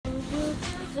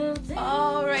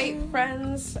All right,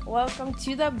 friends, welcome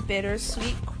to the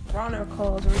Bittersweet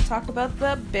Chronicles, where we talk about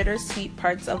the bittersweet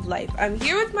parts of life. I'm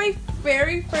here with my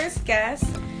very first guest.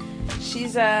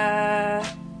 She's I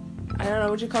don't know,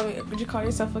 would you call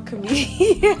yourself a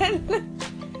comedian?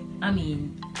 I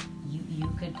mean, you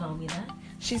could call me that.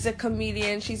 She's a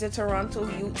comedian. She's a Toronto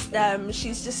youth.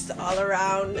 She's just all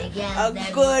around Again, a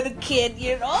good kid,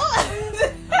 you know?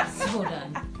 So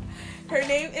done. Her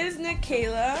name is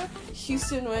Nikayla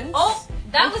Houston Wins. Oh,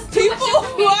 that was too People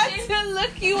much want information. to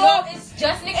look you No, up. it's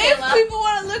just If Nikayla. people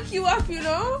want to look you up, you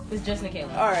know? It's just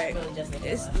Nikayla. All right. It's really just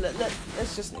It's Nikayla.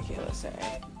 that's just Nikayla, sorry.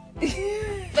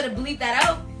 Better bleep that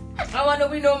out. I want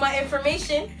nobody to know my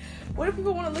information. What if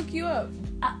people want to look you up?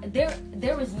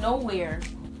 There is nowhere.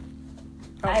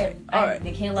 Okay. I have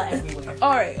Nikayla everywhere.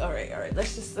 All right.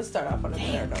 Let's start off on a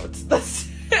better note.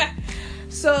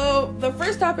 So the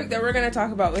first topic that we're gonna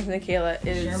talk about with Nikayla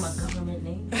is Share my government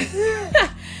name.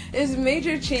 is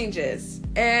major changes,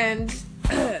 and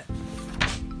I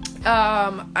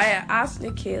asked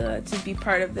Nikayla to be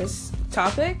part of this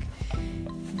topic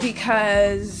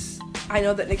because I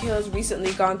know that Nikayla's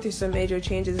recently gone through some major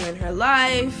changes in her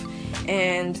life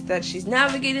and that she's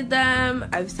navigated them.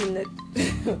 I've seen that,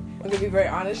 I'm gonna be very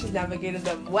honest, she's navigated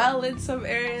them well in some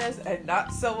areas and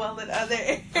not so well in other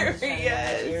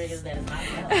areas. That is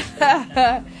not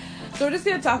well. So we're just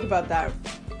gonna talk about that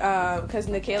because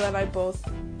Nikayla and I both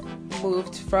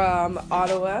moved from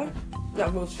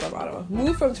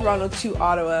Toronto to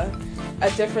Ottawa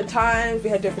at different times. We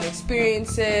had different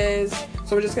experiences,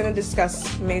 so we're just going to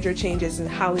discuss major changes and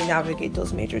how we navigate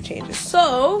those major changes.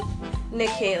 So,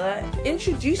 Nikayla,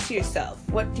 introduce yourself.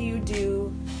 What do you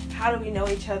do? How do we know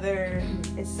each other?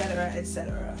 Etc.,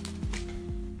 etc.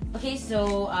 Okay,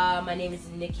 so my name is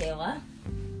Nikayla.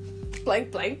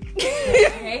 Blank, blank.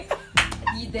 Okay.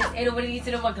 Ain't nobody needs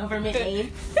to know my government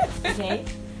name. Okay.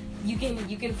 You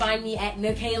can find me at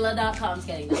Nikayla.com. Just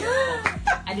kidding. No.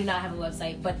 I do not have a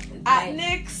website, but At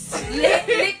Nix.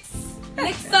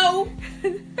 Nixo.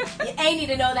 You ain't need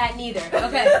to know that neither.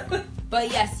 Okay.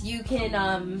 But yes, you can.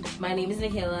 My name is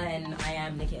Nikayla, and I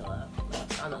am Nikayla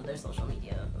on other social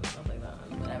media and stuff like that.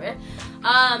 Whatever.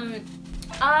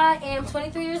 I am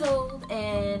 23 years old,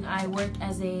 and I work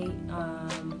as a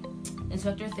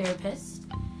instructor therapist.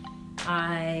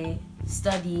 I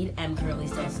studied. I'm currently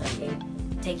still studying.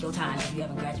 Take your time if you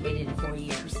haven't graduated in 4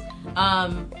 years.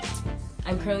 I'm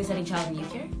currently studying child and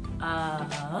youth care.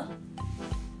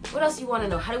 What else do you want to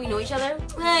know? How do we know each other?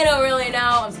 I don't really know.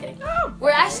 I'm just kidding. We're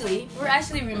actually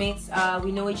roommates.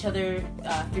 We know each other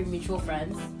through mutual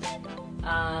friends.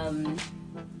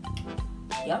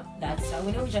 Yep, that's how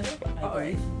we know each other.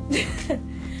 Alright.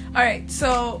 Alright,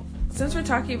 so since we're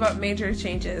talking about major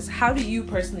changes, how do you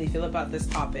personally feel about this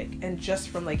topic? And just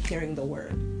from like hearing the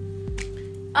word.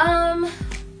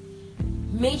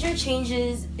 Major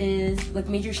changes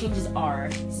are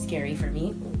scary for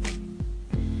me.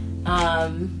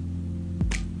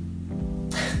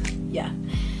 Yeah.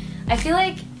 I feel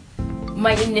like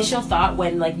my initial thought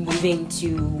when like moving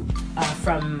to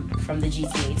from the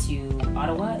GTA to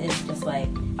Ottawa is just like,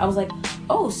 I was like,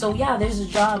 oh, so yeah, there's a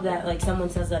job that like someone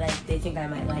says that they think I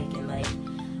might like, and like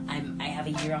I have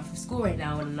a year off of school right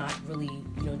now and I'm not really,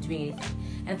 doing anything.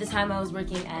 And at the time I was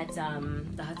working at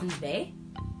the Hudson's Bay.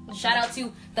 Shout out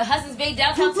to the Hudson's Bay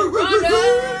downtown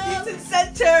Toronto. Houston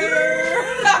Center.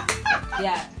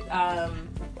 Yeah,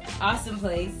 awesome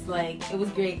place. Like, it was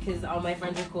great because all my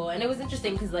friends were cool, and it was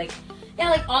interesting because like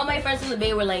all my friends from the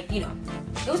Bay were like, it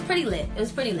was pretty lit. It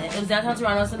was downtown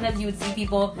Toronto. Sometimes you would see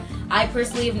people I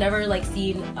personally have never like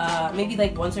seen. Maybe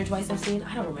like once or twice I've seen.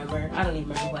 I don't even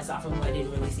remember who I saw from who I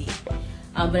didn't really see.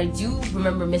 But I do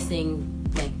remember missing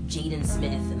like Jaden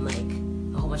Smith and like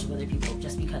a whole bunch of other people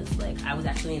just because like I was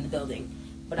actually in the building,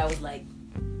 but I was like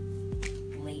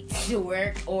late to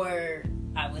work, or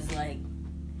I was like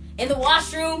in the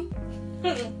washroom,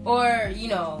 or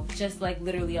just like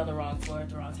literally on the wrong floor at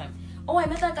the wrong time. Oh, I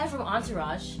met that guy from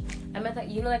Entourage. I met that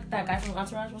that guy from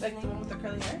Entourage. What's his Like the name? one with the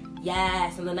curly hair?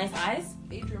 Yes, and the nice eyes.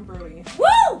 Adrian Brody.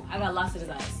 Woo! I got lost in his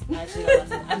eyes. I actually got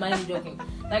lost in his eyes. I'm not even joking.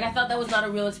 Like, I thought that was not a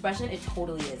real expression. It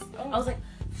totally is. Oh. I was like,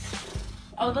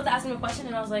 I was about to ask him a question,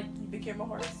 and I was like, You became a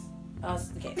horse.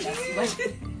 okay, that's too much.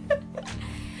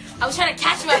 I was trying to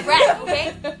catch my breath,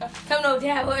 okay? Come no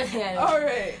dad.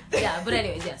 Alright. Yeah, but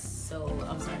anyways, yes. So,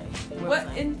 I'm sorry. Where What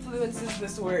was I? influences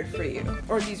this word for you?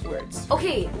 Or these words?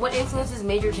 Okay, what influences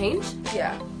major change?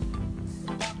 Yeah.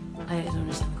 I don't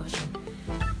understand the question.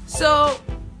 So,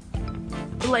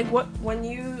 like, when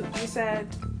you said,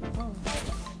 oh,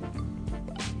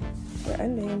 we're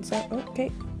ending, so, okay,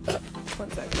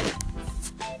 1 second.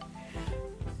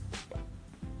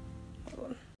 Hold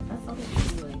on. That's something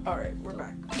to do, like, All right, we're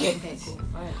back. Okay, cool.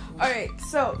 All right.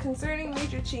 So, concerning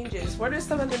major changes, what are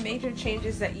some of the major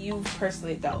changes that you've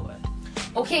personally dealt with?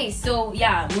 Okay, so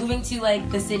yeah, moving to like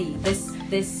the city, this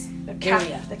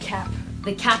area,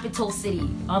 the capital city.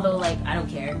 Although like I don't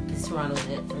care because Toronto's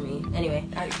it for me. Anyway,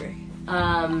 I agree.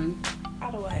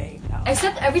 Ottawa.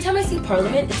 Except every time I see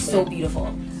Parliament, it's so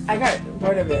beautiful. I got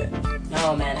bored of it.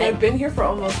 Oh man, I've been here for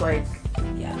almost like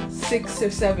yeah 6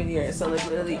 or 7 years, so like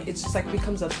literally, it's just like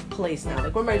becomes a place now.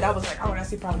 Like when my dad was like, "I want to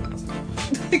see Parliament."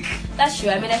 That's true.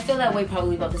 I mean, I feel that way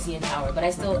probably about the CN Tower, but I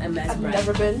still am mesmerized. I've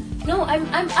never been. No,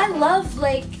 I love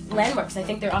like landmarks. I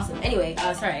think they're awesome. Anyway,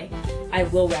 sorry, I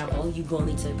will ramble. You will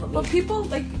need to put me. But people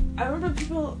like, I remember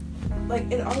people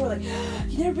like in Ottawa like,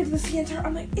 "You never been to the CN Tower?"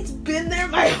 I'm like, it's been there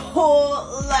my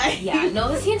whole life. Yeah, no,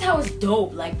 the CN Tower is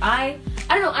dope. Like I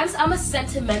don't know. I'm a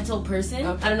sentimental person.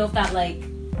 Okay. I don't know if that like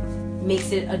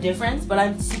makes it a difference, but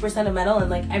I'm super sentimental, and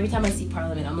like every time I see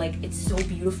Parliament, I'm like, it's so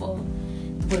beautiful.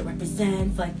 What it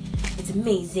represents, like it's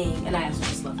amazing, and I also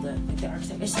just love the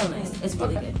architecture. It's so nice. It's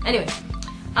really good. Anyway,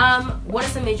 what are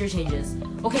some major changes?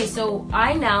 Okay, so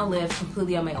I now live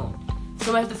completely on my own.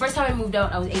 So the first time I moved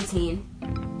out, I was 18.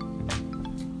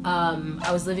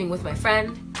 I was living with my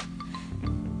friend.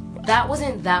 That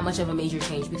wasn't that much of a major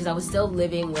change because I was still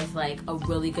living with like a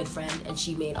really good friend, and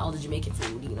she made all the Jamaican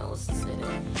food, you know,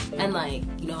 and like,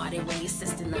 you know, I didn't really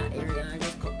assist in that area. I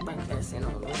just cooked breakfast, you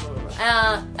know,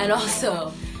 and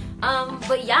also,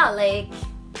 but yeah, like,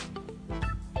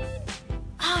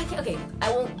 okay,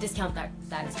 I won't discount that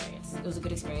experience. It was a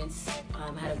good experience.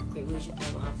 I had a great relationship.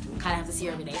 I kind of have to see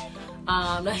her every day.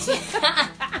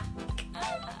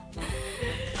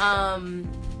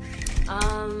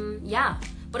 Yeah.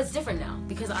 But it's different now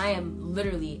because I am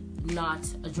literally not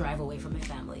a drive away from my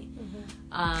family.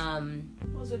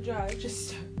 What was a drive?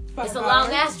 Just 5 it's a long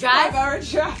ass drive. 5-hour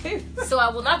drive. So I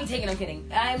will not be taken. I'm kidding.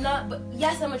 I'm not. But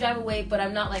yes, I'm a drive away. But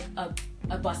I'm not like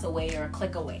a bus away or a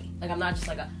click away. Like I'm not just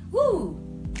like a woo.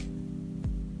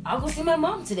 I'll go see my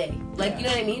mom today. Like, you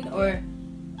know what I mean? Or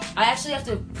I actually have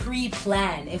to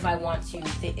pre-plan if I want to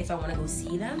go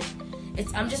see them.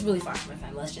 I'm just really far from my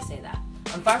family. Let's just say that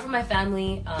I'm far from my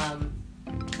family.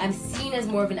 I'm seen as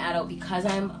more of an adult because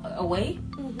I'm away,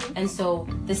 and so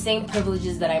the same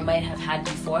privileges that I might have had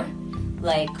before,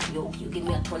 like you give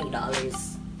me a $20,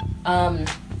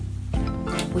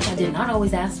 which I did not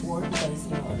always ask for because,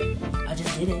 you know, I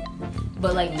just didn't.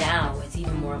 But like now, it's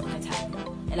even more like a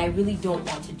taboo, and I really don't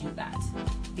want to do that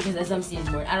because as I'm seeing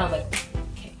more, I don't like.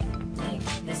 Okay, like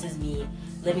this is me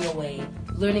living away,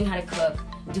 learning how to cook,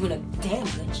 doing a damn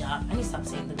good job. I need to stop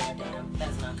saying the word damn.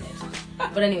 That's not good.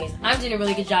 But anyways, I'm doing a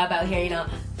really good job out here, you know,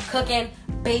 cooking,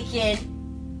 baking.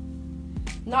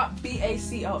 Not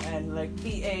BACON, like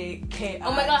BAKI.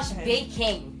 Oh my gosh,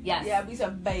 baking. Yes. Yeah, we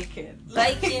said bacon.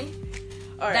 Bacon.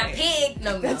 All right. That pig.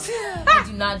 No. I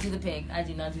do not do the pig. I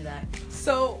do not do that.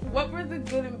 So, what were the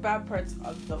good and bad parts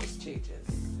of those changes?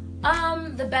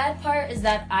 The bad part is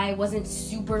that I wasn't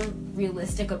super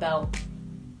realistic about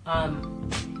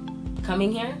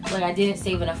coming here. Like, I didn't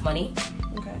save enough money.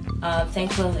 Okay.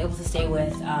 Thankfully, I was able to stay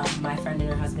with my friend and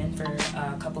her husband for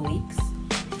a couple weeks.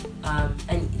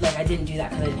 And like, I didn't do that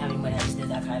because I didn't have any money. I just did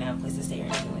that because I didn't have a place to stay or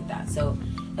anything like that. So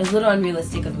it was a little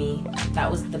unrealistic of me. That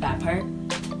was the bad part.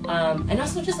 And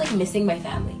also just like missing my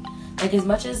family. Like, as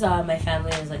much as my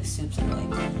family is like soups and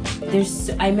like,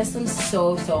 I miss them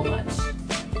so much.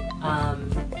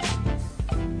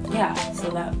 Yeah. So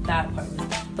that part was.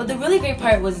 But the really great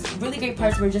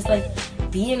parts were just like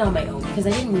being on my own because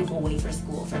I didn't move away for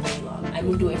school for very long. I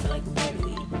moved away for like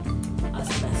literally a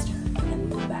semester and then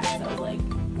moved back. So I was like,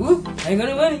 whoop, I ain't got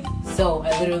no money. So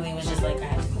I literally was just like, I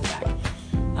had to move back.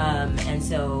 And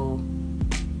so,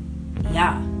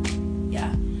 yeah.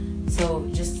 So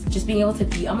just being able to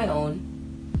be on my own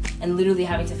and literally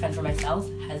having to fend for myself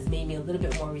has made me a little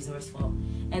bit more resourceful.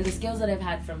 And the skills that I've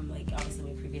had from like obviously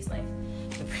my previous life.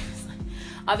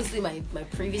 Obviously, my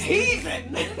previous.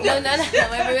 Heathen. No.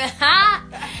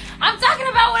 I'm talking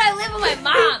about when I lived with my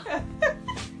mom.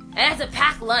 And I had to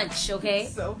pack lunch, okay?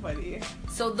 So funny.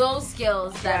 So those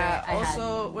skills that I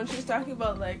also, when she was talking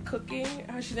about like cooking,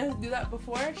 how she didn't do that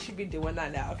before, she'd be doing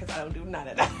that now because I don't do none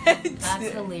of that.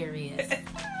 That's hilarious.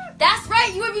 That's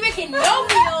right. You would be making no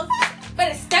meals.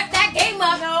 Better step that game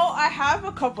up. No, I have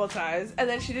a couple times, and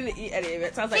then she didn't eat any of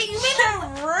it. So I was like, you mean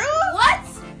that's rude? What?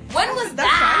 When was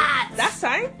that? Fine. That's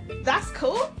fine. That's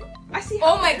cool. I see.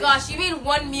 Oh my gosh, you made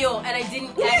one meal, and I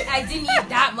didn't eat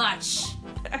that much.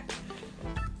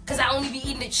 Cause I only be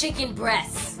eating the chicken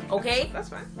breasts. Okay. That's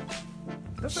fine.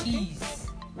 That's Jeez. Okay.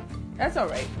 That's all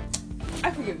right.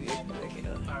 I forgive you.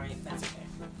 All right, that's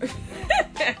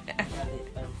okay.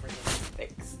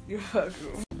 Thanks. You're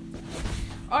welcome.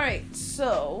 All right,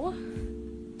 so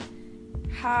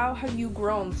how have you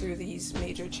grown through these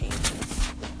major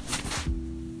changes?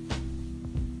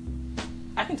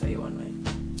 I can tell you one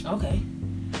way. Okay.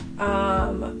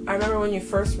 I remember when you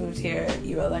first moved here,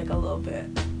 you were like a little bit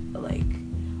like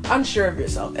unsure of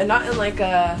yourself, and not in like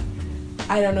a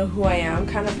I don't know who I am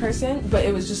kind of person, but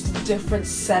it was just a different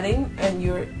setting, and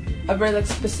you're a very like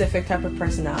specific type of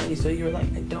personality. So you were like,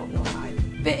 I don't know how I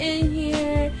fit in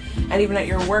here, and even at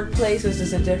your workplace, it was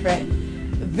just a different,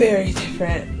 very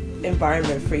different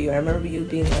environment for you. I remember you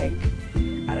being like,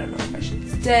 I don't know if I should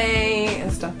stay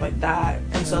and stuff like that,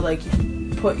 and so like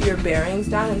you put your bearings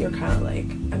down, and you're kind of like,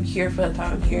 I'm here for the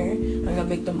time I'm here. I'm gonna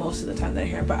make the most of the time that I'm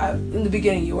here. But in the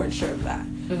beginning, you weren't sure of that.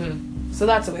 Mm-hmm. So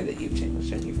that's the way that you've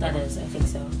changed, and you've That is, I think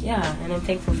so. Yeah, and I'm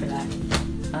thankful for that.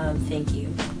 Thank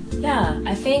you. Yeah,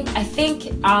 I think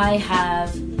I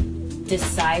have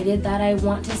decided that I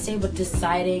want to stay, but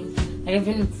deciding, like, I've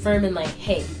been firm in like,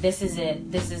 hey, this is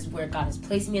it. This is where God has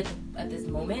placed me at this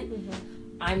moment.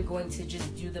 Mm-hmm. I'm going to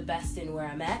just do the best in where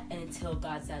I'm at, and until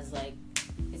God says like,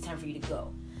 it's time for you to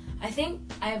go. I think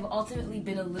I've ultimately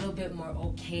been a little bit more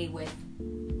okay with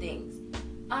things.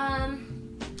 I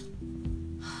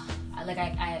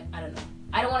don't know.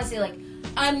 I don't want to say like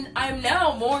I'm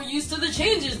now more used to the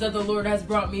changes that the Lord has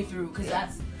brought me through,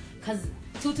 because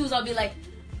tutus I'll be like,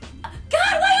 God,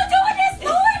 why are you doing this,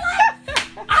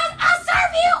 Lord? Like, I'll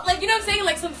serve you. Like, you know what I'm saying?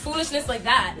 Like some foolishness like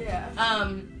that. Yeah.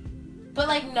 But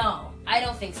like, no, I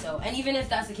don't think so. And even if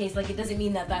that's the case, like, it doesn't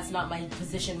mean that that's not my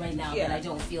position right now. Yeah. That I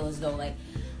don't feel as though like,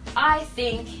 I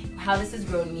think how this has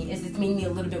grown me is it's made me a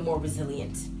little bit more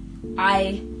resilient.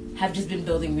 I have just been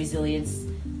building resilience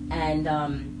and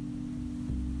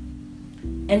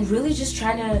really just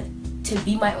trying to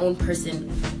be my own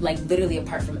person, like literally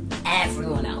apart from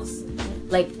everyone else,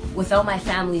 like without my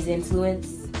family's influence,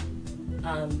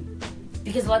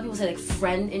 because a lot of people say like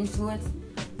friend influence.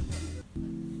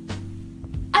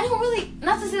 I don't really,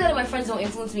 not to say that my friends don't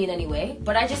influence me in any way,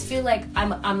 but I just feel like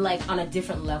I'm like on a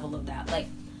different level of that. Like,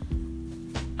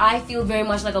 I feel very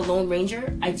much like a lone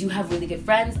ranger. I do have really good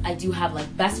friends. I do have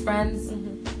like best friends.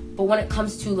 Mm-hmm. But when it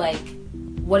comes to like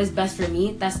what is best for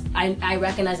me, I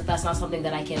recognize that that's not something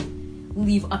that I can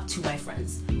leave up to my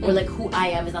friends. Mm-hmm. Or like who I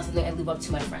am is not something I leave up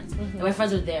to my friends. Mm-hmm. And my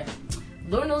friends are there.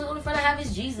 Lord knows the only friend I have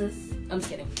is Jesus. I'm just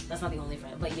kidding. That's not the only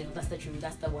friend. But you know, that's the truth.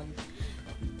 That's the one.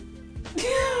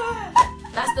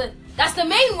 That's the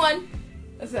main one.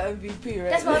 That's the MVP, right?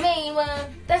 That's my main one.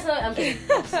 That's what I'm kidding.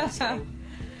 Just kidding.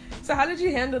 So how did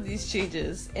you handle these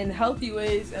changes in healthy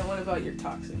ways, and what about your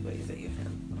toxic ways that you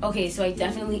handled? Okay, so I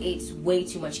definitely ate way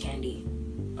too much candy.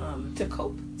 To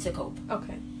cope? To cope.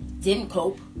 Okay. Didn't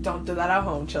cope. Don't do that at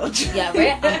home, children. Yeah,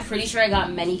 right? I'm pretty sure I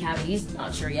got many cavities.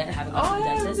 Not sure yet. I haven't gone to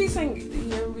the dentist.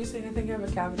 You ever be saying, I think I have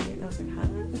a cavity. And I was like,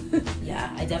 huh?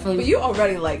 Yeah, I definitely... But you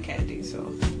already like candy, so...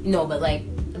 No, but like,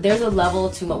 there's a level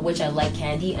to which I like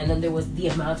candy, and then there was the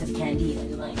amount of candy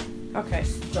and like... Okay.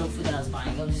 Junk food that I was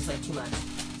buying. It was just like too much.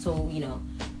 So, you know,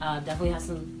 definitely had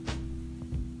some...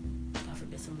 God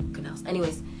forbid, some canals.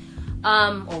 Anyways.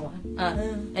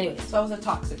 Anyways. So that was a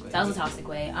toxic way. That was a toxic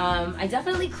way. I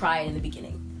definitely cried in the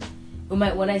beginning.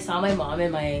 When I saw my mom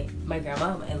and my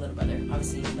grandma, my little brother,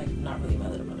 obviously, like, not really my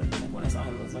little brother, like, when I saw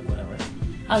him, I was like, whatever.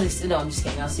 I'm just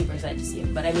kidding. I was super excited to see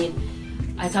him. But, I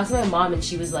mean, I talked to my mom, and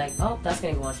she was like, oh, that's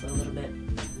gonna go on for a little bit.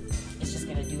 It's just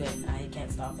gonna do it. I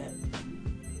can't stop it.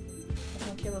 That's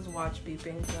when Kayla's watch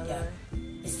beeping. Yeah.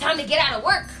 It's time to get out of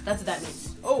work. That's what that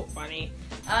means. Oh, funny.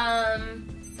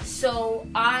 So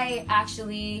I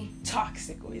actually...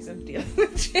 Toxic ways of dealing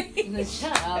with change.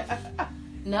 Shut up.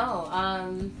 No,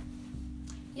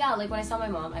 yeah, like when I saw my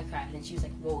mom, I cried, and she was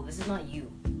like, whoa, this is not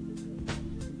you.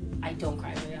 I don't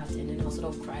cry very often, and also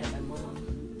don't cry to my mom.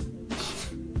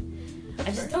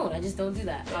 I just don't do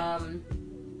that.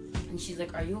 And she's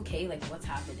like, are you okay? Like, what's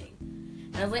happening?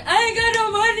 And I was like, I ain't got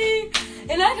no money,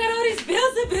 and I got all these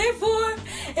bills to pay for,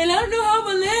 and I don't know how I'm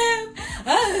gonna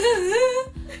live.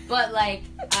 But like,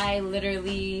 I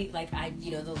literally, like,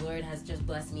 the Lord has just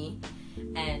blessed me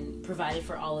and provided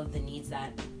for all of the needs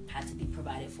that had to be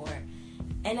provided for.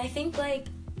 And I think, like,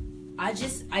 I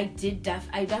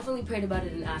definitely prayed about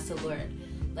it and asked the Lord,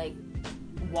 like,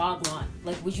 Wagwan,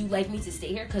 like, would you like me to stay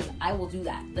here? Because I will do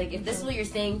that. Like, if this is what you're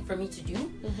saying for me to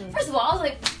do, first of all, I was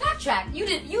like, backtrack.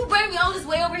 You brought me all this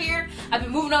way over here. I've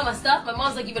been moving all my stuff. My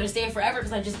mom's like, you better stay here forever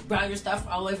because I just brought your stuff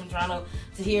all the way from Toronto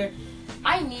to here.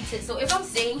 I need to, so if I'm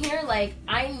staying here, like,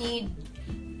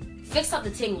 fix up the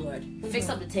ting, Lord. Fix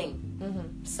up the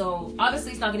ting. So,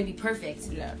 obviously, it's not going to be perfect.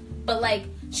 Yeah. But, like,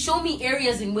 show me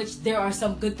areas in which there are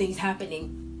some good things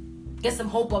happening. Get some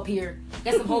hope up here.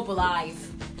 Get some hope alive.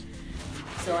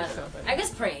 So, I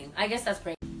guess praying. I guess that's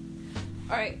praying.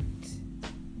 Alright.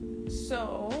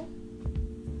 So,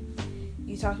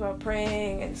 you talked about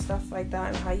praying and stuff like that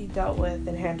and how you dealt with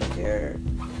and handled your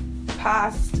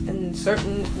past and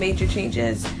certain major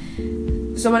changes.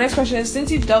 So my next question is, since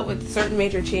you've dealt with certain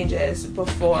major changes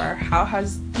before, how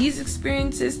has these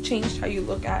experiences changed how you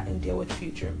look at and deal with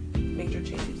future major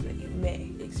changes that you may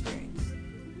experience?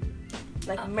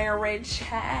 Like marriage,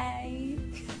 hey.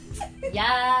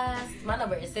 Yes, my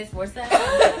number is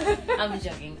 647. I'm just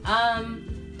joking.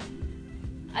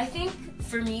 I think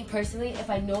for me personally, if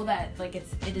I know that like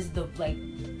it's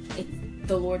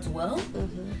the Lord's will.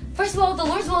 Mm-hmm. First of all, the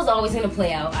Lord's will is always gonna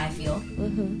play out. I feel,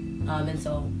 and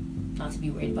so not to be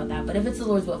worried about that. But if it's the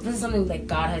Lord's will, if this is something like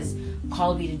God has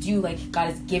called me to do, like God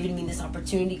has given me this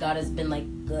opportunity, God has been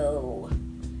like go,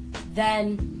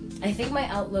 then I think my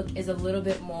outlook is a little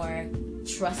bit more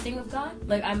trusting of God.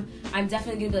 Like I'm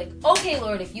definitely gonna be like, okay,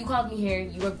 Lord, if you called me here,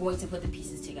 you are going to put the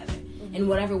pieces together in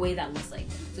whatever way that looks like.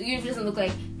 So even if it doesn't look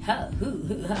like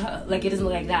like it doesn't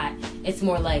look like that, it's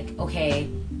more like, okay,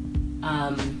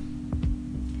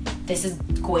 this is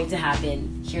going to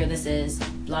happen. Here this is,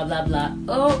 blah blah blah.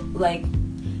 Oh, like,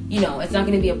 you know, it's not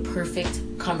going to be a perfect,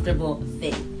 comfortable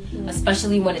thing.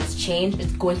 Especially when it's changed,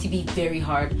 it's going to be very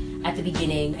hard at the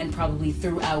beginning and probably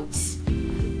throughout.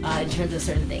 In terms of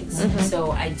certain things. So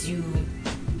I do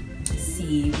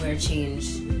see where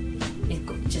change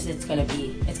it's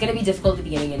gonna be difficult at the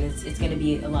beginning, and it's gonna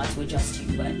be a lot to adjust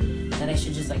to, but that I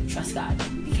should just like trust God,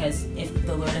 because if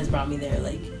the Lord has brought me there,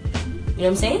 like, you know what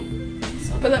I'm saying?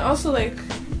 So. But then also, like,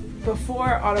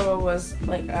 before Ottawa was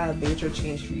like a major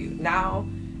change for you. Now,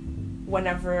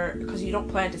 whenever, because you don't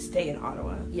plan to stay in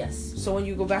Ottawa. Yes. So when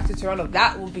you go back to Toronto,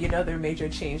 that will be another major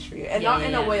change for you. And not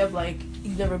in a way of like,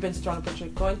 you've never been to Toronto, but you're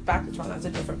going back to Toronto as a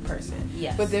different person.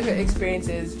 Yes. With different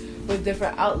experiences, with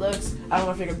different outlooks. I don't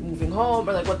know if you're moving home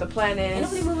or like what the plan is. Ain't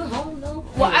nobody moving home, no.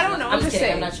 Well, I don't know. I'm just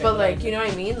saying. I'm not sure, but like, you know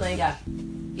what I mean? Like, yeah.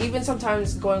 Even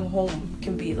sometimes going home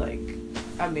can be like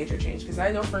a major change. Because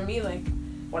I know for me, like,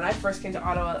 when I first came to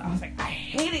Ottawa, I was like, I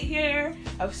hate it here.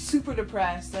 I was super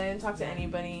depressed. I didn't talk to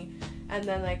anybody. And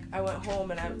then, like, I went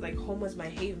home, and I was like, home was my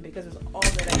haven because it was all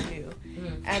that I knew.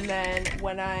 And then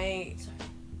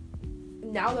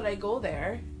now that I go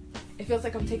there, it feels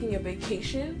like I'm taking a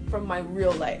vacation from my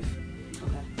real life.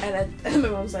 Okay. And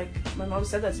my mom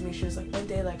said that to me. She was like, one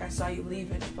day, like, I saw you leave,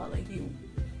 and it felt like you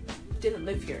didn't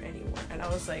live here anymore. And I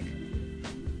was like,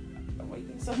 why are you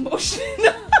being so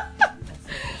emotional?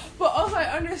 But also, I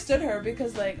understood her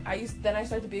because, like, I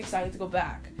started to be excited to go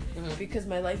back. Because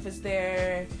my life is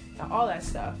there and all that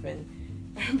stuff. And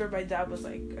I remember my dad was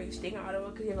like, are you staying in Ottawa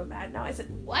because you have a man now? I said,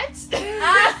 what?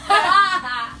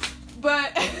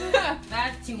 But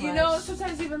that's too much. You know,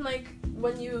 sometimes even like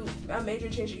when a major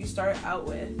change that you start out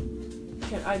with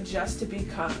can adjust to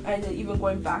become, and even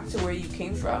going back to where you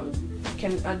came from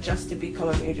can adjust to become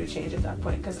a major change at that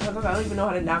point. Because sometimes I don't even know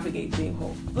how to navigate being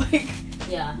home. Like,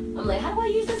 yeah, I'm like, how do I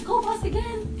use this GoBus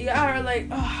again? Yeah, or like,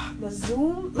 the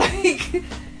Zoom, like.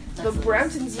 The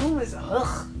Brampton Zoom is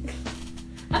ugh.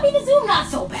 I mean, the Zoom not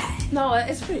so bad. No,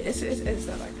 it's pretty. It's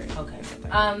not that great. Okay.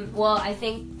 Well, I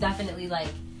think definitely like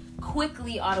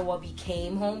quickly Ottawa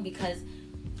became home because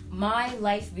my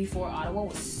life before Ottawa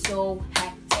was so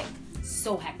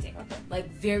hectic, Okay. Like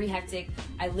very hectic.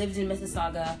 I lived in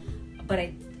Mississauga, but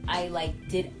I like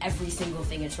did every single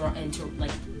thing in Toronto,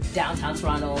 like downtown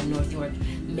Toronto, North York,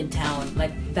 Midtown.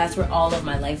 Like that's where all of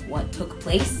my life took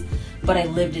place. But I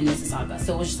lived in Mississauga,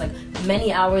 so it was just like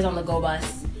many hours on the GO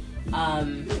bus.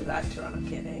 That Toronto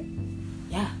kid, eh?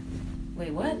 Yeah.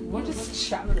 Wait, what? We're just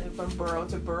traveling from borough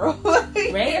to borough,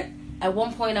 right? At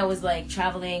one point, I was like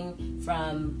traveling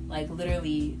from like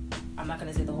literally. I'm not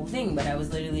gonna say the whole thing, but I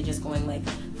was literally just going like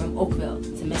from Oakville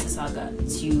to Mississauga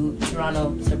to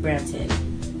Toronto to Brampton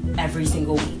every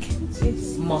single week,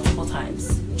 Jeez. Multiple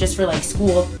times, just for like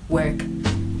school, work,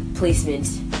 placement,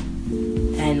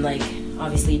 and like.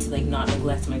 Obviously to like not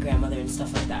neglect my grandmother and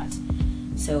stuff like that.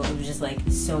 So it was just like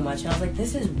so much. And I was like,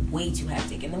 this is way too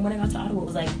hectic. And then when I got to Ottawa, it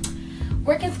was like,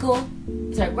 work in school,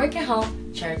 work at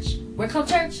home, church, work home,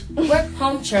 church, work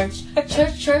home, church,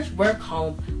 church, work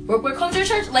home, work home,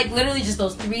 church. Like literally just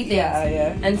those three things.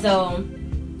 Yeah. And so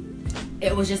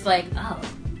it was just like, oh,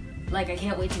 like I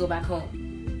can't wait to go back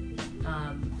home.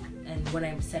 And when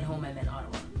I said home, I meant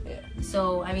Ottawa. Yeah.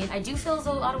 So I mean, I do feel as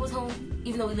though Ottawa's home,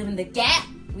 even though we live in the Gap.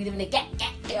 We live in the Gap.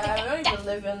 Yeah, I don't even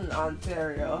live in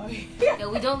Ontario. Yeah,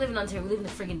 we don't live in Ontario. We live in the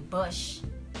friggin' bush.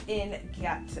 In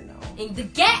Gatineau. In the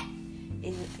Gap.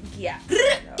 In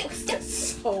Gatineau. That's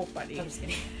so funny. I'm just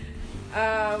kidding.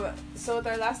 So with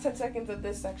our last 10 seconds of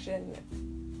this section,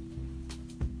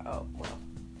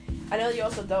 I know you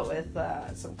also dealt with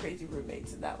some crazy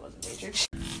roommates, and that was a major change.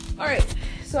 All right,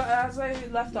 so as I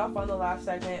left off on the last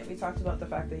segment, we talked about the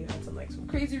fact that you had some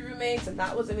crazy roommates, and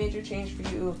that was a major change for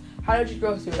you. How did you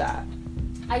go through that?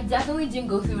 I definitely didn't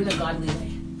go through it in a godly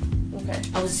way. Okay.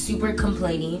 I was super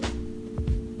complaining,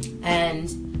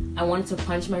 and I wanted to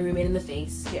punch my roommate in the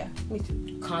face. Yeah, me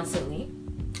too. Constantly.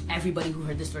 Everybody who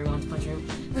heard this story wanted to punch her.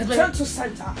 Return to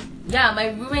center. Yeah,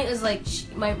 my roommate is like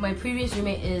my previous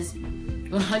roommate is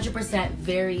 100%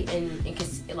 very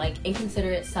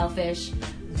inconsiderate, selfish.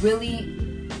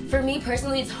 Really, for me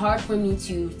personally, it's hard for me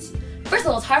to. First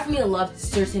of all, it's hard for me to love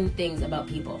certain things about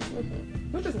people.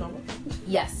 Mm-hmm. Which is normal.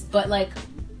 Yes, but like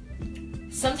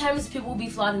sometimes people will be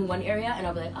flawed in one area, and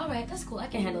I'll be like, all right, that's cool, I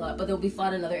can handle it. But they'll be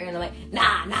flawed in another area, and I'm like,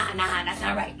 nah, that's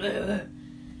not right.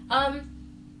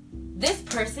 This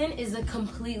person is a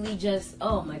completely just,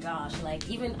 oh my gosh, like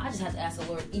even I just have to ask the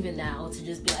Lord even now to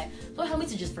just be like, Lord, help me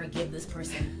to just forgive this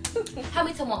person. Help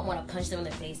me to want to punch them in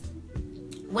the face.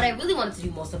 What I really wanted to do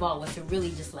most of all was to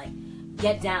really just like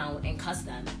get down and cuss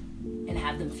them and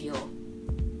have them feel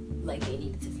like they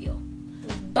needed to feel.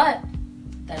 But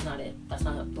that's not it. That's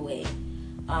not the way.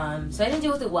 So I didn't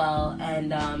deal with it well, and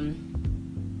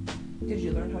did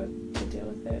you learn how to deal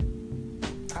with it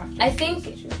after?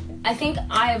 I think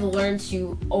I have learned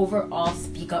to overall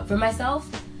speak up for myself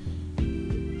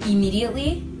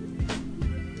immediately.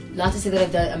 Not to say that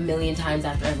I've done it a million times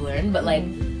after I've learned, but like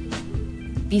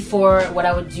before, what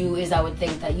I would do is I would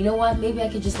think that, you know what, maybe I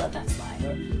could just let that slide,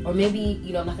 or maybe,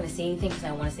 you know, I'm not going to say anything because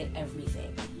I want to say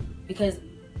everything. Because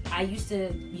I used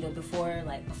to, you know, before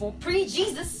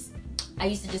pre-Jesus, I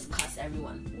used to just cuss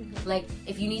everyone. Mm-hmm. Like,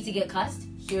 if you need to get cussed,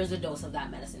 here's a dose of that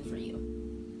medicine for you.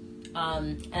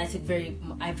 And I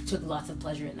took lots of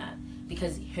pleasure in that,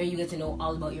 because here you get to know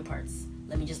all about your parts.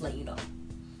 Let me just let you know.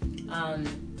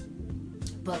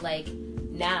 But like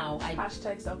now,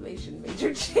 hashtag salvation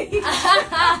major change.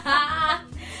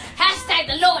 Hashtag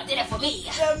the Lord did it for me.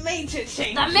 The major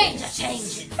change. The major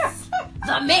changes.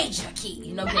 The major key.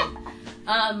 You know, good.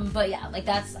 But yeah, like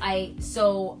that's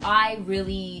So I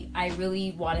really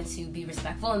wanted to be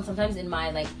respectful, and sometimes in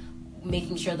my like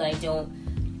making sure that I don't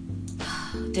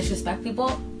disrespect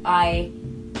people, I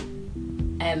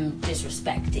am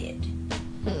disrespected.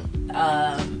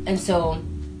 And so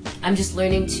I'm just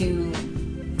learning to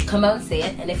come out and say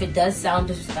it, and if it does sound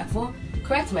disrespectful,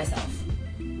 correct myself.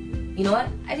 You know what?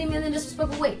 I didn't mean in a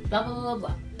disrespectful way. Blah blah blah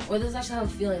blah. Or this is actually how I'm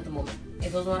feeling at the moment.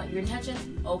 If those weren't your intentions,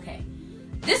 okay.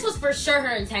 This was for sure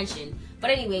her intention.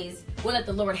 But anyways, we'll let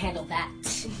the Lord handle that.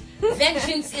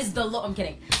 Vengeance is the Lord. I'm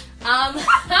kidding.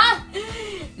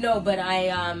 No, but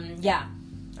yeah.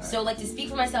 So like to speak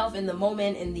for myself in the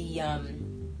moment, in the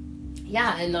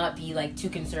and not be like too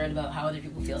concerned about how other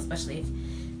people feel, especially if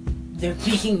they're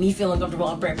making me feel uncomfortable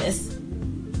on purpose.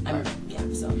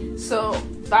 So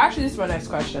actually, this is my next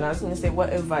question. I was going to say,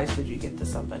 what advice would you give to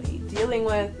somebody dealing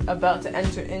with, about to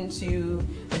enter into,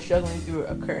 and struggling through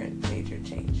a current major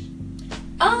change?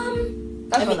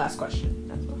 That's my last question.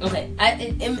 That's what. Okay,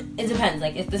 it depends.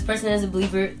 Like, if this person is a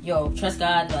believer, trust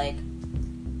God. Like,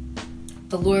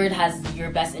 the Lord has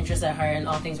your best interest at heart, and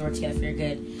all things work together for your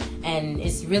good. And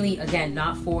it's really, again,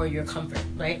 not for your comfort,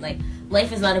 right? Like,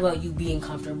 life is not about you being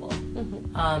comfortable.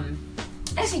 Mm-hmm.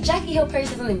 Actually, Jackie Hill Perry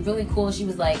said something really cool. She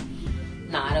was like,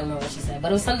 I don't remember what she said,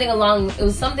 but it was something along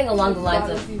the lines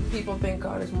of, people think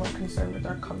God is more concerned with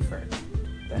our comfort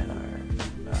than our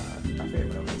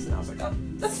favorite moments, and I was like,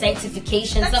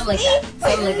 sanctification, something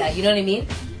like that. You know what I mean?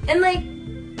 And like,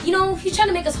 He's trying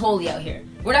to make us holy out here.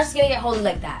 We're not just gonna get holy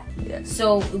like that. Yeah.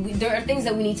 So there are things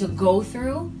that we need to go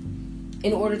through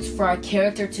in order for our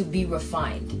character to be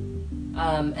refined.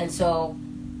 And so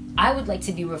I would like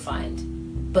to be refined.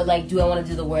 But like, do I want to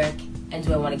do the work, and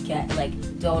do I want to do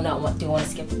I want to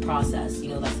skip the process?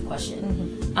 That's the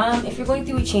question. Mm-hmm. If you're going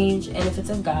through a change, and if it's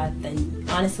of God, then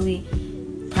honestly,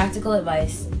 practical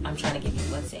advice I'm trying to give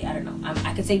you, let's say, I don't know,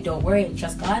 I could say don't worry and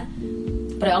trust God,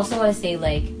 but I also want to say,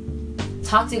 like,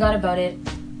 talk to God about it.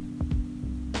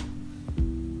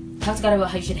 Talk to God about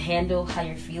how you should handle how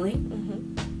you're feeling.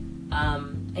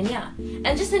 Mm-hmm.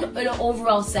 And just in an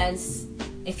overall sense,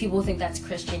 if people think that's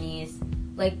Christianese,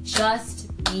 like, just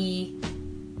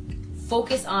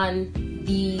focus on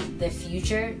the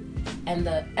future and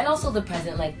also the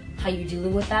present, like how you're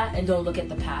dealing with that, and don't look at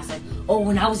the past like, oh,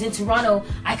 when I was in Toronto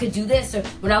I could do this, or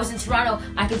when I was in Toronto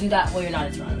I could do that. Well, you're not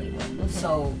in Toronto anymore. Mm-hmm.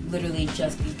 So literally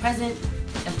just be present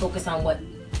and focus on what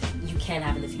you can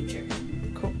have in the future.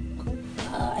 Cool.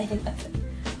 I think that's it.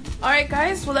 Alright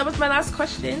guys, well, that was my last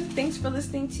question. Thanks for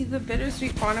listening to the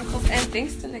Bittersweet Chronicles, and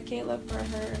thanks to Nikayla for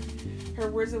her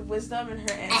words of wisdom and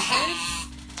her answers.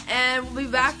 And we'll be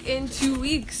back in 2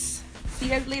 weeks. See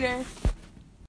you guys later.